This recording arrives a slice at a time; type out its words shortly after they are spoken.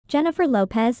Jennifer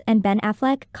Lopez and Ben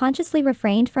Affleck consciously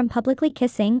refrained from publicly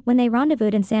kissing when they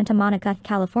rendezvoused in Santa Monica,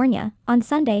 California, on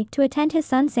Sunday to attend his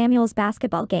son Samuel's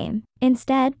basketball game.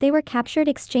 Instead, they were captured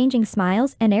exchanging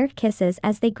smiles and air kisses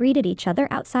as they greeted each other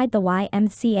outside the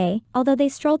YMCA. Although they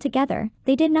strolled together,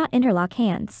 they did not interlock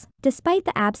hands. Despite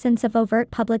the absence of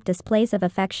overt public displays of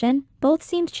affection, both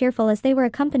seemed cheerful as they were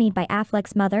accompanied by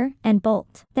Affleck's mother, Ann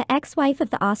Bolt. The ex-wife of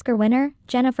the Oscar winner,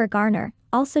 Jennifer Garner,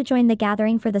 also joined the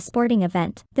gathering for the sporting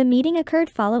event. The meeting occurred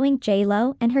following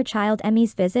J.Lo and her child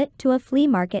Emmy's visit to a flea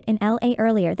market in L.A.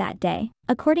 earlier that day.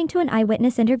 According to an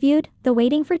eyewitness interviewed, the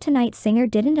Waiting for Tonight singer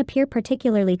didn't appear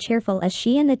particularly cheerful as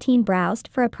she and the teen browsed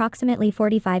for approximately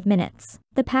 45 minutes.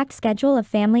 The packed schedule of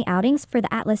family outings for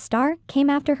the Atlas star came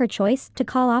after her choice to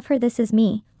call off her This Is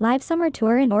Me live summer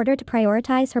tour in order to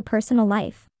prioritize her personal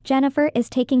life. Jennifer is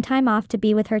taking time off to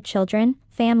be with her children,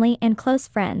 family, and close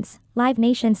friends, Live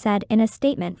Nation said in a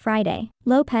statement Friday.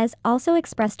 Lopez also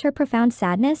expressed her profound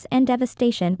sadness and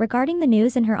devastation regarding the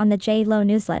news in her On the J.Lo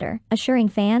newsletter, assuring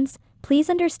fans, "Please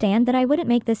understand that I wouldn't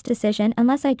make this decision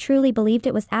unless I truly believed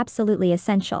it was absolutely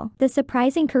essential." The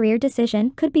surprising career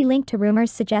decision could be linked to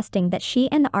rumors suggesting that she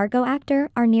and the Argo actor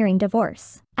are nearing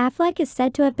divorce. Affleck is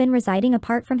said to have been residing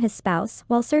apart from his spouse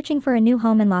while searching for a new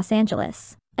home in Los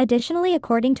Angeles. Additionally,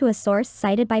 according to a source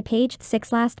cited by Page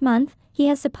 6 last month, he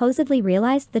has supposedly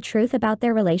realized the truth about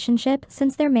their relationship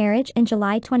since their marriage in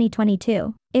July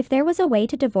 2022. If there was a way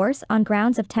to divorce on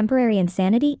grounds of temporary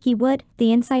insanity, he would,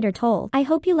 the insider told. I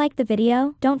hope you liked the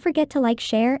video. Don't forget to like,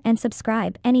 share, and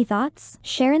subscribe. Any thoughts?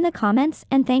 Share in the comments,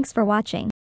 and thanks for watching.